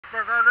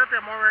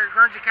I'm over at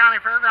Guernsey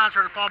County Fairgrounds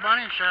for the Paul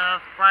Bunyan Show,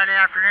 Friday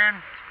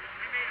afternoon,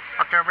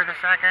 October the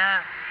 2nd.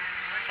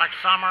 It's like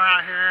summer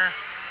out here.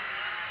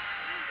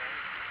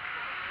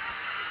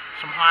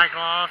 Some high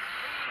gloss,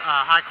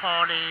 high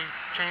quality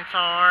chainsaw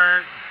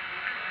art,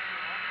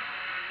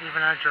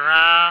 even a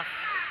giraffe.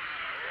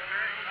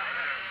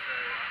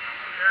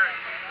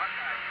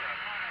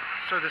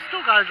 So the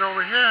still guys are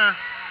over here.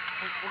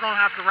 We're gonna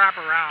have to wrap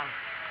around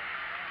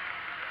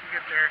to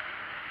get there.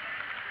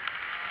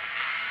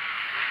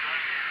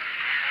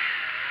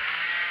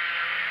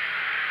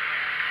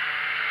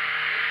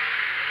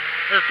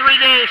 It's a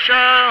 3-day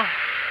show.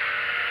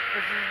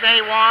 This is day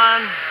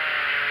 1.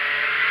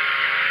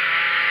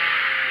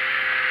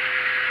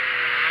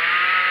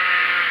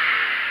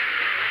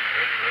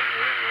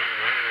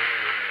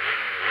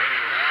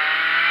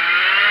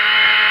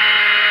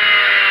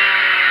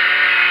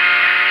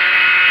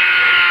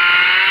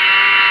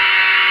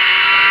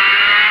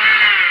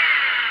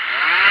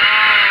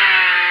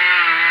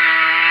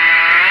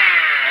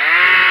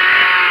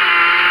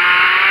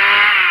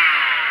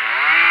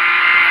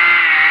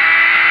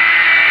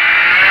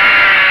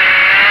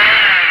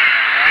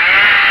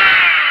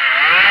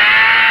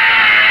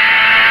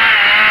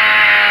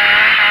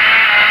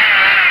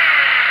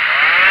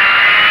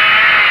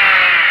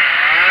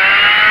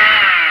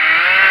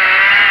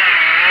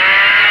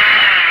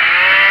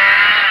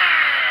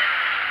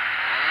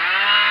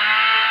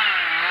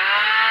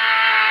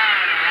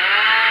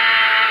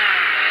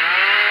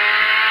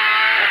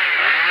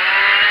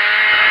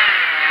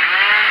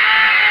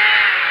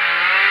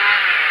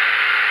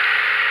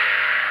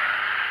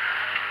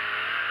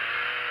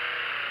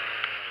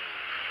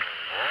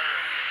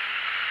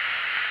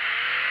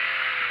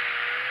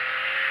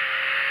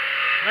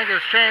 I think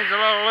this chain's a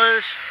little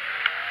loose.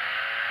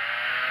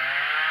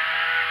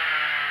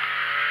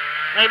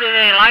 Maybe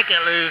they like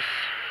it loose.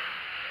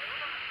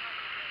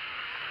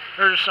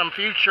 There's some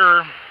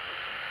future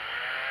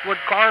wood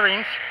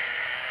carvings.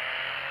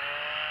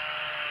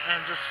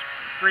 And just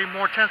 3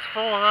 more tenths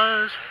full of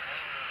those.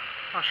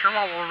 Not sure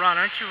what we'll run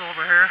into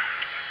over here.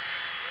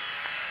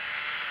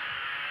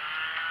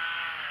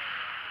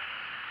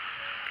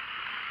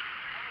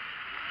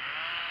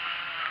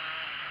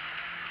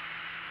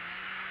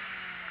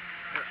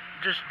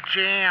 Just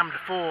jammed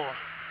full.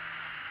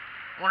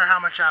 Wonder how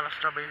much that'll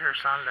still be here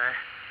Sunday.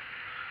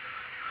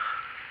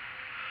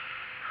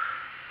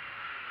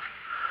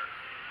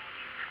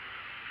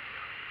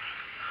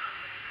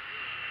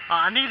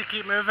 I need to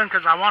keep moving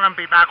because I want to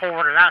be back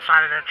over to that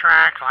side of the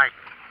track like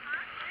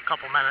a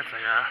couple minutes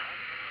ago.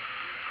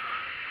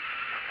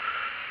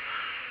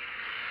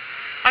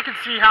 I can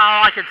see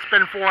how I could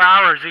spend 4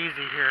 hours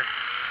easy here.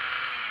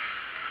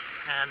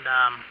 And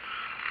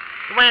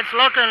the way it's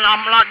looking,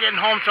 I'm not getting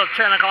home till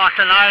 10 o'clock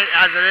tonight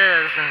as it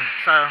is, and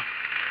so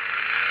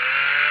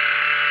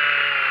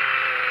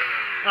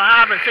I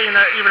haven't seen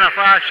even a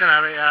fraction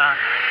of it yet.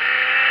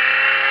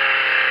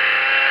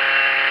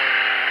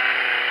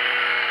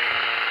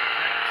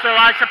 So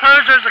I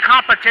suppose there's a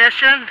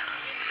competition.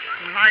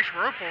 Nice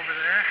rope over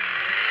there.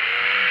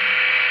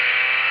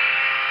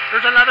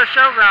 There's another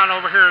showground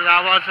over here that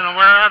I wasn't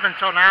aware of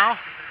until now.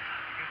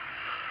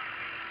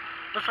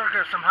 Let's look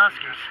at some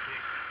Huskies.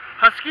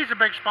 Husky's a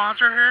big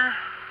sponsor here.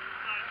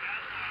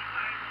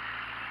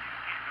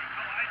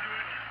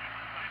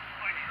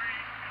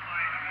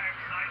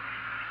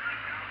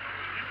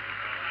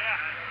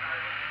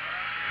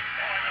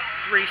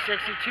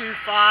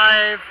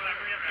 $362.5,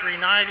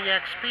 $390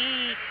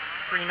 XP,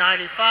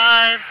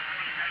 $395,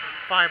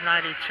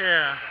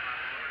 $592.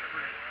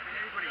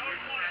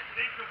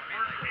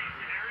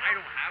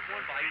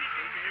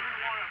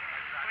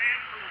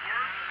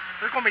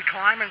 They're going to be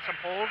climbing some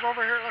poles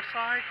over here, it looks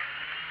like.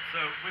 So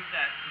with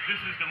that, this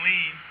is the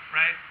lean,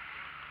 right?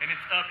 And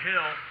it's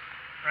uphill,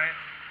 right?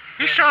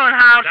 He's showing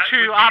how to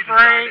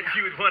operate.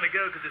 You would want to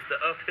go because it's the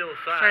uphill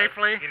side,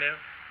 safely. You know.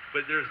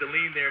 But there's the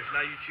lean there, so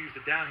now you choose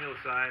the downhill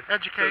side.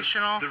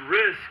 Educational. So the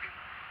risk,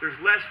 there's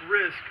less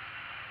risk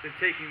than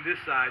taking this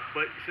side.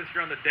 But since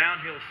you're on the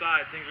downhill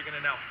side, things are going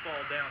to now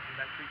fall down. So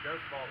that tree does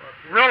fall up.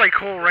 Really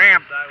cool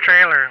ramp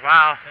trailer.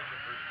 Wow. Potential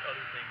for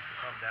other things to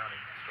come down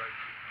and strike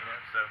you. You know,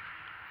 so.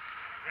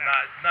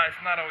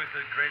 It's not always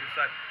the greatest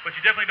side, but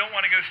you definitely don't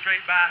want to go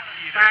straight back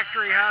either.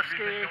 Factory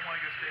Husky, you don't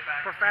want to go straight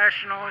back.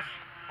 professionals.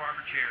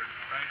 Barber chair,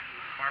 right?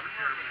 Barber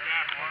chair.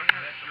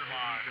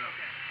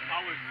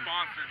 I was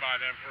sponsored by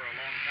them for a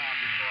long time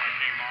before I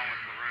came on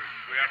with the road.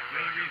 We have a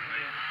really good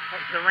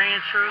The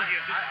Rancher.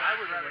 I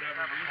would rather have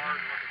a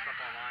card and look at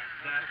stuff online.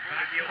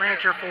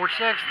 Rancher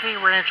 460,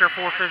 Rancher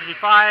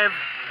 455,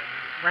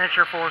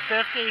 Rancher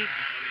 450,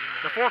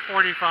 the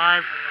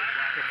 445,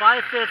 the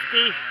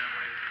 550.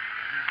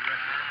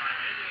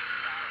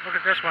 Look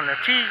at this one, the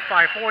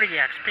T540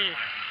 XP.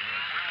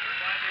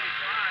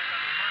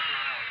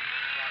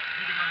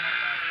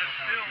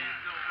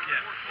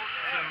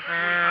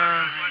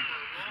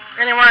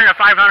 Anywhere in the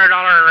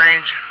 $500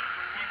 range.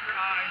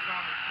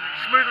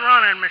 Smooth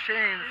running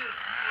machines.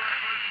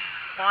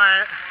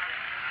 Quiet.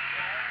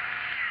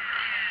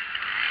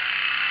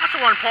 That's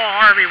the one Paul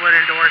Harvey would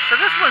endorse. So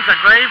this one's a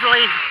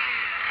Gravely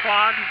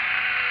quad.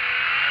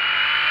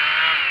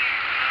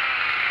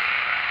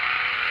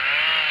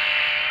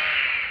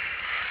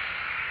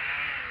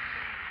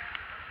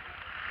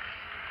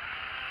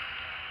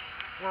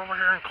 We're over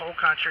here in coal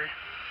country.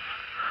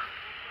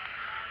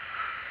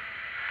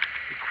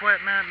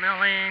 Equipment,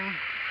 milling,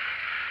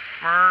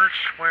 merch,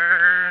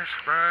 wares,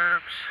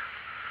 ropes,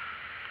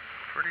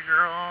 pretty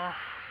girl,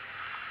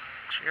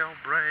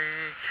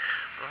 jailbreak,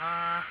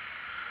 blah.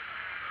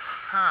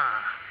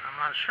 I'm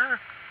not sure.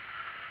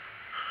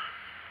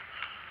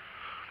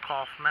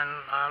 Kaufman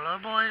Low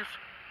Boys.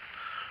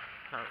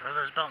 Are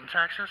those built in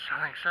Texas?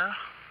 I think so.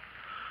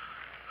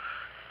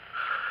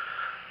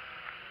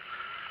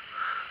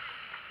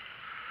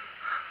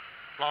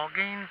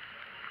 Logging.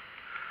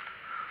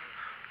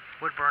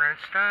 Wood burning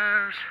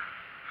stoves.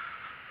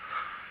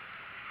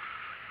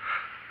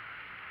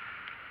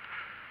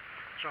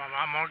 So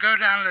I'm going to go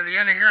down to the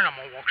end of here and I'm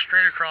going to walk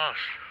straight across.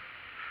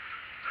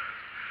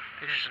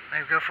 They just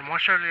maybe go from one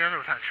show to the other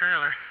with that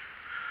trailer.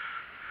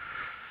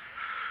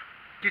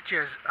 Get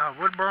you a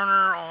wood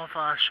burner off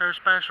a show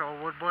special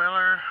wood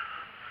boiler.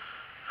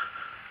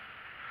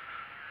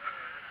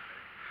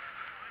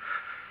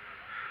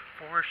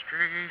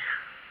 Forestry,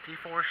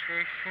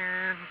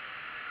 deforestation.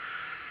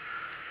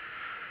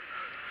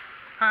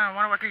 I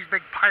wonder what these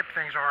big pipe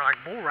things are, like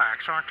bull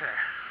racks, aren't they?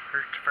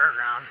 Here's the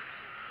fairground.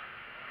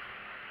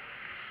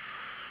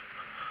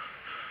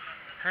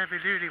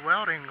 Heavy duty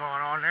welding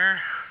going on there.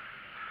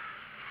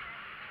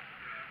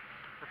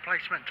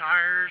 Replacement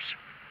tires.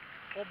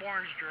 Pole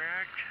barns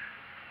direct.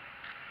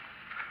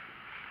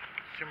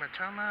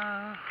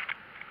 Sumitomo.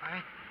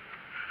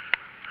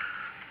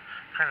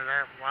 Kind of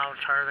that wild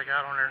tire they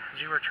got on their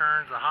zero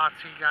turns. The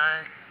Hotsy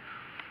guy.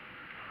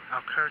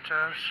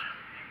 Alcotos.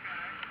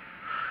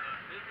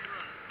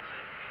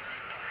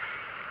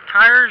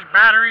 Tires,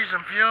 batteries,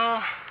 and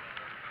fuel.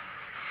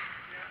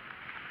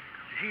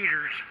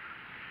 Heaters.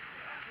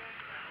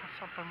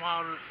 Something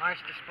wild, nice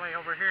display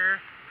over here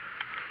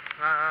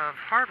of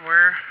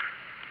hardware.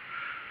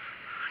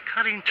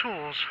 Cutting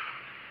tools.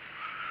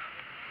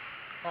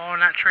 All in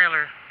that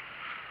trailer.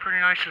 Pretty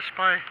nice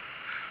display.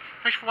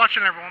 Thanks for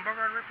watching, everyone.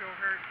 Bogart Rippy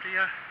over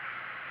here at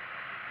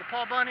the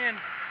Paul Bunyan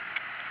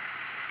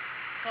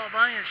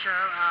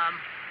show.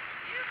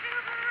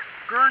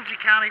 Guernsey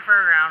County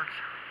Fairgrounds.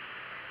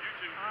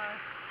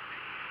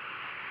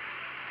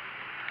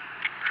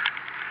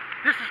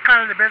 This is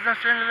kind of the business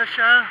end of the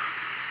show.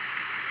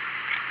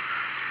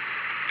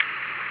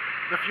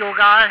 The fuel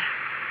guy.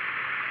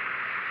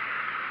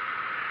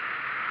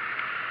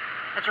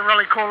 It's a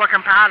really cool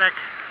looking paddock.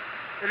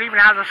 It even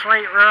has a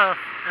slate roof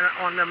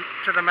on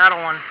to the metal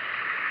one.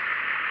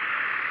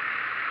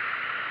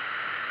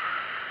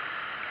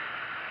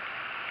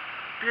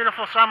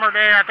 Beautiful summer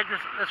day. I think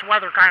this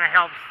weather kind of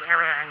helps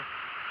everything.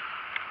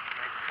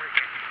 Like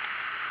freaking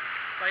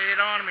lay it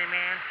on me,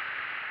 man.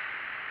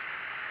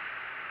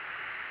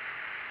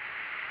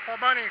 Paul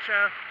Bunyan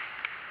Show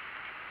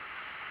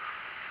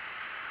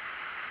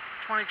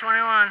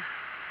 2021.